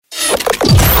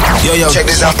Yo, check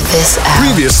this out.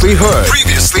 Previously heard.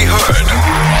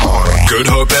 Good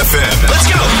Hope FM. Let's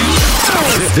go.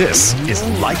 This is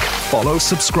Like, Follow,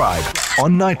 Subscribe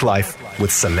on Nightlife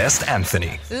with Celeste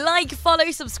Anthony. Like, follow,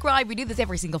 subscribe. We do this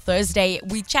every single Thursday.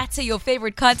 We chat to your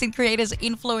favorite content creators,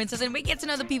 influencers, and we get to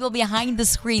know the people behind the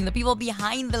screen, the people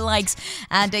behind the likes.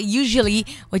 And usually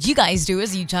what you guys do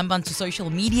is you jump onto social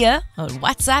media or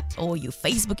WhatsApp, or you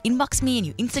Facebook inbox me and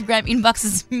you Instagram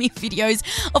inboxes me videos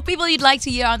of people you'd like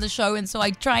to hear on the show. And so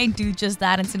I try and do just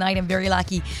that. And tonight I'm very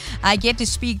lucky. I get to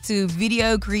speak to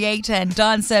video creator and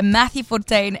dancer Matthew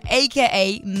Fortuin,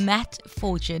 aka Matt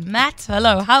Fortune. Matt,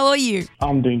 hello, how are you?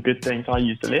 I'm doing good, thanks. How are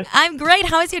you, Celeste? I'm great.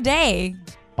 How was your day?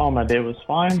 Oh, my day was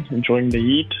fine. Enjoying the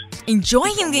heat.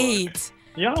 Enjoying the heat?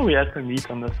 Yeah, we had some heat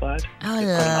on the side. Oh,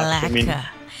 lacquer.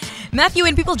 Matthew,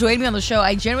 when people join me on the show,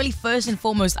 I generally first and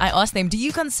foremost, I ask them, do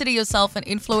you consider yourself an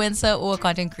influencer or a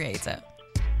content creator?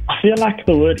 I feel like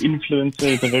the word influencer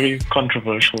is a very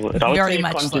controversial word. I would Very say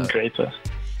much content so. creator.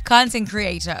 Content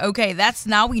creator. Okay, that's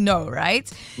now we know, right?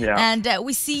 Yeah. And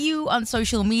we see you on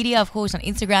social media, of course, on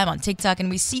Instagram, on TikTok,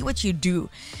 and we see what you do.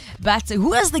 But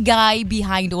who is the guy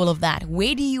behind all of that?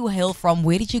 Where do you hail from?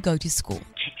 Where did you go to school?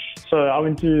 So I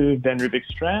went to Van Riebeeck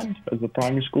Strand as a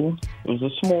primary school. It was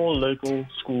a small local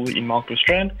school in Marco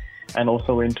Strand, and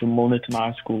also went to Milnerton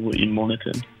High School in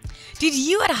Milnerton. Did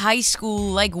you at high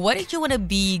school, what did you want to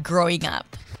be growing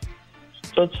up?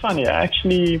 So it's funny,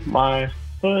 actually, my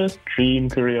first dream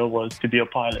career was to be a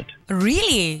pilot.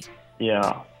 Really?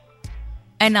 Yeah,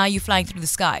 And now you're flying through the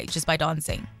sky just by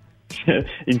dancing.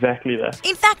 exactly that.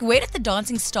 In fact, where did the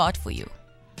dancing start for you?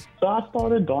 So I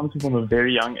started dancing from a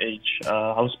very young age.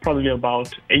 I was probably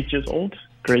about 8 years old,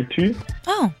 grade 2.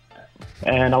 Oh.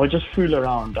 And I would just fool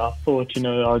around. I thought,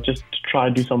 I'll just try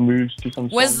to do some moves, do some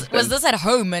Was songs. this at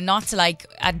home and not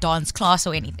at dance class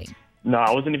or anything? No,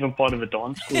 I wasn't even part of a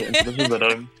dance school. This was at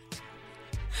home.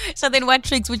 So then what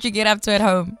tricks would you get up to at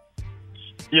home?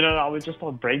 I would just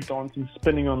start breakdancing,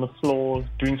 spinning on the floor,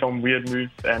 doing some weird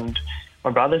moves. And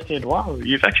my brother said, wow,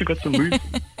 you've actually got some moves.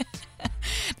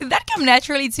 Did that come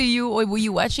naturally to you, or were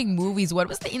you watching movies? What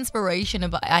was the inspiration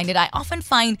behind it? I often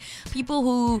find people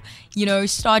who,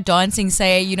 start dancing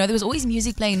say, there was always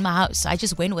music playing in my house. So I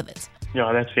just went with it.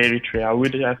 Yeah, that's very true. I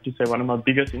would have to say one of my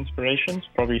biggest inspirations,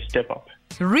 probably Step Up.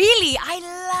 Really? I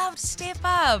loved Step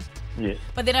Up. Yes.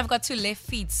 But then I've got 2 left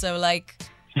feet, so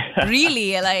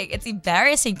really, it's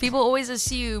embarrassing. People always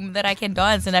assume that I can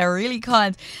dance, and I really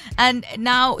can't. And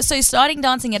now, so starting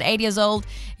dancing at 8 years old,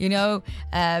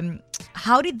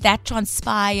 how did that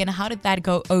transpire and how did that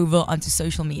go over onto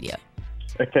social media?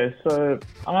 Okay, so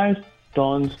I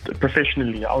danced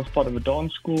professionally. I was part of a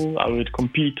dance school. I would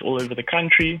compete all over the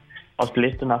country. I was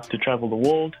blessed enough to travel the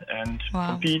world and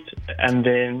compete. And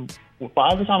then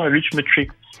by the time I reached matric,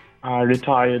 I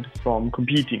retired from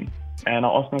competing. And I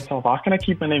asked myself, how can I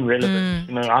keep my name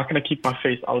relevant? How can I keep my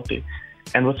face out there?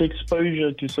 And with the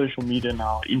exposure to social media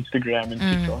now, Instagram and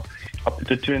TikTok, I put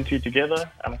the 2 and 2 together.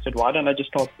 And I said, why don't I just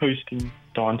start posting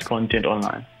dance content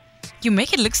online? You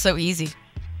make it look so easy.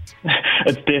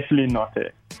 It's definitely not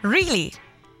it. Really?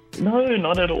 No,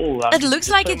 not at all. It looks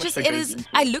like it is.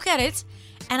 I look at it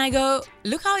and I go,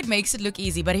 look how it makes it look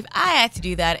easy. But if I had to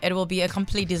do that, it will be a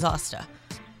complete disaster.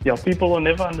 Yeah, people will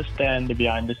never understand the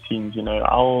behind the scenes.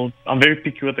 I'm very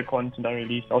picky with the content I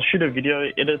release. I'll shoot a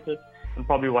video, edit it, and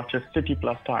probably watch it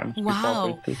 30+ times. before I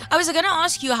Wow. post it. I was going to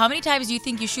ask you, how many times do you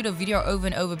think you shoot a video over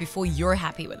and over before you're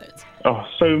happy with it? Oh,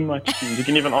 so much things. You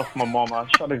can even ask my mom. I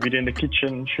shot a video in the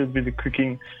kitchen, she was busy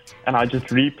cooking, and I just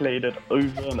replayed it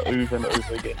over and over and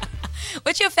over again.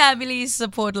 What's your family's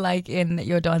support like in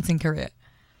your dancing career?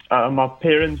 My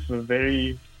parents were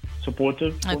very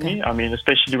supportive for Okay. me. I mean,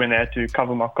 especially when they had to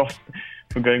cover my cost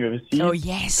for going overseas. Oh,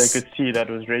 yes. They could see that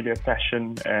was really a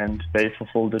passion, and they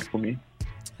fulfilled it for me.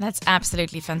 That's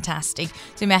absolutely fantastic.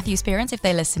 To Matthew's parents, if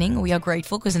they're listening, we are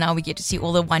grateful because now we get to see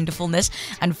all the wonderfulness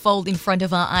unfold in front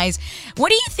of our eyes. What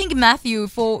do you think, Matthew,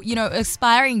 for,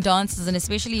 aspiring dancers, and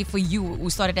especially for you who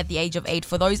started at the age of 8,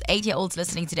 for those 8-year-olds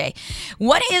listening today,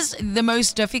 what is the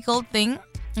most difficult thing,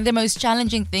 the most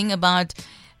challenging thing about,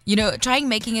 trying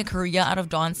making a career out of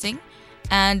dancing,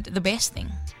 and the best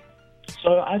thing?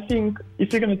 So I think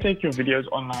if you're going to take your videos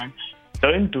online,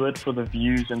 don't do it for the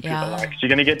views and for the likes. You're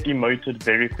going to get demoted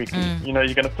very quickly. You're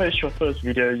going to post your first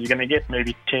video, you're going to get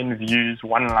maybe 10 views,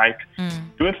 1 like.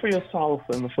 Do it for yourself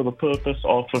and for the purpose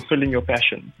of fulfilling your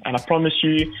passion. And I promise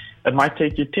you, it might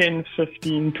take you 10,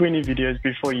 15, 20 videos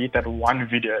before you hit that one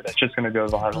video that's just going to go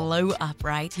viral. Blow up,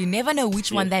 right? You never know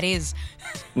which one that is.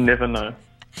 Never know.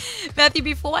 Matthew,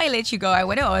 before I let you go, I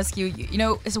want to ask you,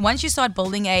 so once you start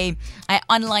building a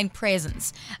online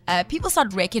presence, people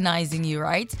start recognizing you,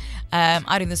 right?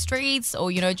 Out in the streets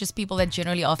or, just people that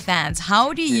generally are fans.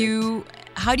 How do you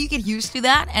get used to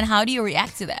that and how do you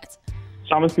react to that?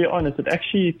 So I must be honest, it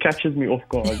actually catches me off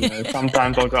guard.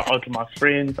 Sometimes I'll go out with my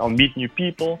friends, I'll meet new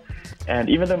people, and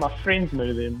even though my friends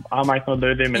know them, I might not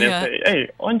know them, and they'll say, "Hey,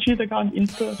 aren't you the guy on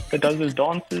Insta that does those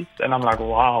dances?" And I'm like,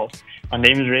 "Wow, my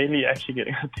name's really actually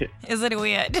getting out there." Is it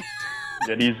weird?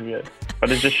 That is weird, but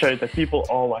it just shows that people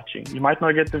are watching. You might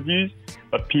not get the views,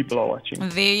 but people are watching.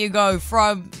 There you go.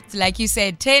 From, like you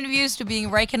said, 10 views to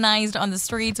being recognized on the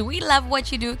streets. We love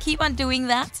what you do. Keep on doing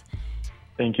that.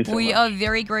 Thank you so much. We are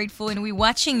very grateful and we're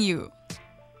watching you.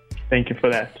 Thank you for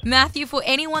that. Matthew, for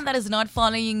anyone that is not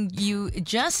following you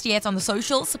just yet on the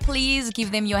socials, please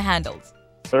give them your handles.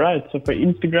 All right. So for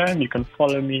Instagram, you can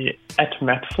follow me at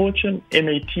MattFortune,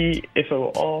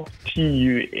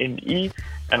 MattFortune.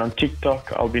 And on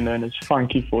TikTok, I'll be known as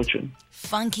Funky Fortune.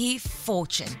 Funky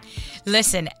Fortune.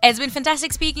 Listen, it's been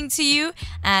fantastic speaking to you.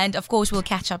 And of course, we'll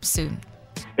catch up soon.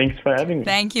 Thanks for having me.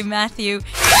 Thank you, Matthew.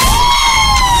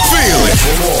 Feel it.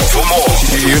 For more,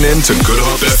 tune in to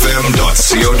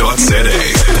goodhopefm.co.za.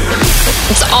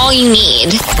 It's all you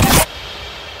need.